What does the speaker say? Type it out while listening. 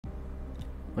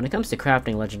When it comes to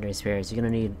crafting legendary spheres, you're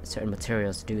gonna need certain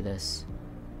materials to do this.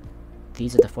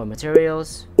 These are the 4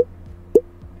 materials.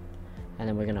 And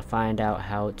then we're gonna find out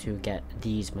how to get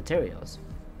these materials.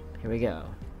 Here we go.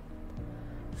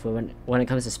 For when it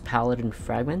comes to paladin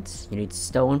fragments, you need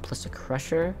stone plus a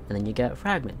crusher, and then you get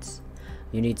fragments.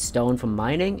 You need stone for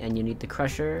mining, and you need the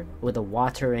crusher with a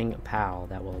watering pal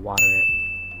that will water it.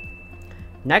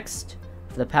 Next,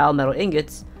 for the pal metal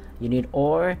ingots, you need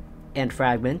ore and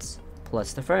fragments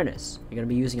plus the furnace. You're gonna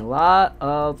be using a lot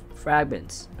of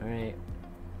fragments. Alright.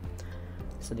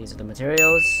 So these are the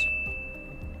materials.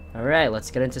 Alright, let's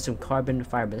get into some carbon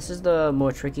fiber. This is the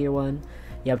more trickier one.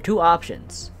 You have 2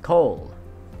 options, coal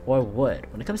or wood.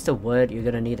 When it comes to wood, you're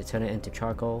gonna need to turn it into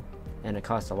charcoal, and it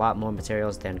costs a lot more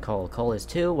materials than coal. Coal is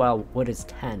 2, while wood is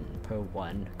 10 per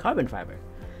 1 carbon fiber.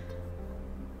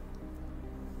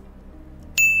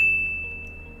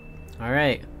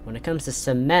 Alright, when it comes to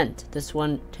cement, this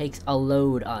one takes a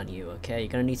load on you, okay?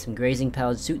 You're gonna need some grazing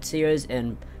pals, suit seers,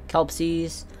 and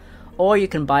kelpsies, or you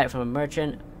can buy it from a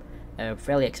merchant.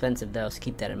 Fairly expensive though, so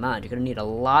keep that in mind. You're gonna need a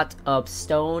lot of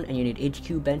stone, and you need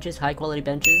HQ benches, high quality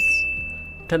benches,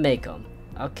 to make them.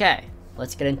 Okay,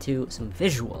 let's get into some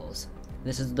visuals.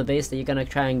 This is the base that you're gonna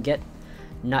try and get.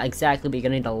 Not exactly, but you're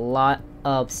gonna need a lot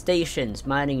of stations,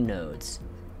 mining nodes,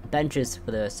 benches for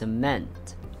the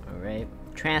cement, alright?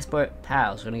 Transport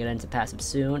pals, we're gonna get into passive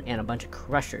soon, and a bunch of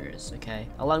crushers, okay?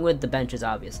 Along with the benches,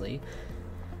 obviously.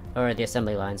 Or the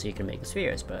assembly line, so you can make the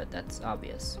spheres, but that's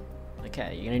obvious.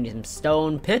 Okay, you're gonna need some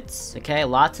stone pits, okay?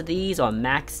 Lots of these are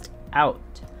maxed out.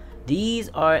 These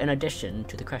are in addition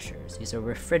to the crushers. These are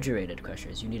refrigerated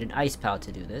crushers. You need an ice pal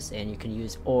to do this, and you can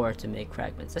use ore to make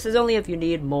fragments. This is only if you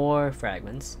need more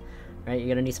fragments, right? You're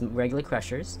gonna need some regular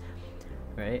crushers,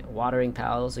 right? Watering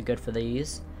pals are good for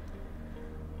these.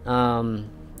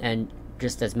 And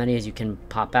just as many as you can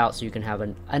pop out, so you can have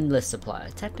an endless supply.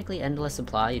 Technically endless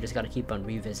supply, you just gotta keep on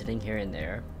revisiting here and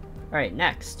there. Alright,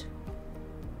 next.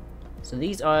 So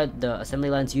these are the assembly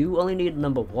lines. You only need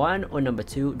number 1 or number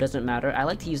 2, doesn't matter. I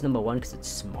like to use number 1 because it's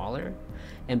smaller.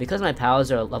 And because my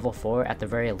pals are level 4 at the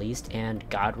very least, and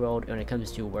God rolled when it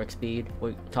comes to work speed,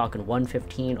 we're talking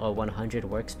 115 or 100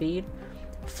 work speed,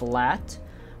 flat,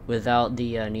 without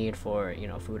the need for, you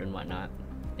know, food and whatnot,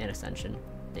 and ascension.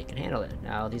 They can handle it.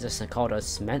 Now these are called as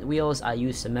cement wheels. I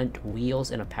use cement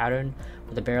wheels in a pattern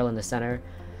with a barrel in the center.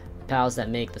 Pals that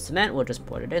make the cement will just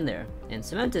put it in there, and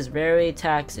cement is very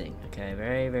taxing, okay?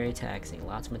 Very taxing.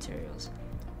 Lots of materials.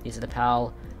 These are the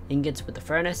pal ingots with the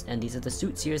furnace, and these are the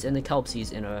suit seers and the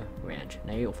kelpsies in a ranch.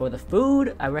 Now for the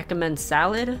food, I recommend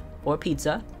salad or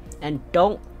pizza, and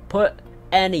don't put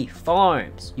any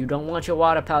farms. You don't want your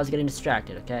water pals getting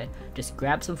distracted, okay? Just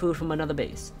grab some food from another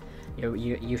base.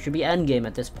 You should be endgame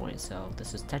at this point, so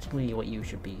this is technically what you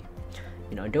should be,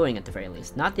 you know, doing at the very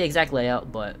least. Not the exact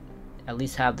layout, but at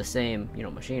least have the same, you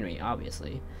know, machinery,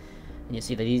 obviously. And you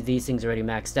see that these things are already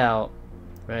maxed out,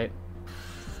 right?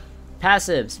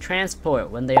 Passives, transport.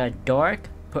 When they are dark,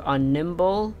 put on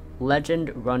nimble,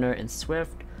 legend, runner, and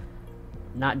swift.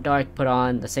 Not dark, put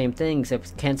on the same thing,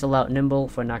 except cancel out nimble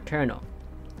for nocturnal.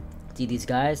 See these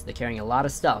guys? They're carrying a lot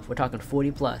of stuff. We're talking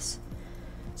 40 plus.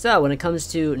 So when it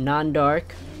comes to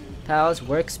non-dark pals,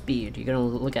 work speed, you're gonna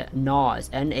look at NAWS,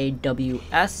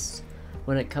 N-A-W-S.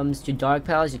 When it comes to dark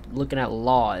pals, you're looking at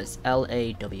laws,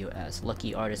 L-A-W-S,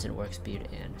 lucky, artisan, work speed,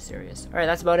 and serious. Alright,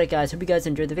 that's about it, guys. Hope you guys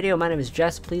enjoyed the video. My name is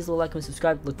Jess. Please like and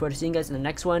subscribe. Look forward to seeing you guys in the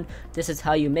next one. This is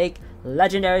how you make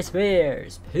legendary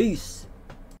spheres. Peace.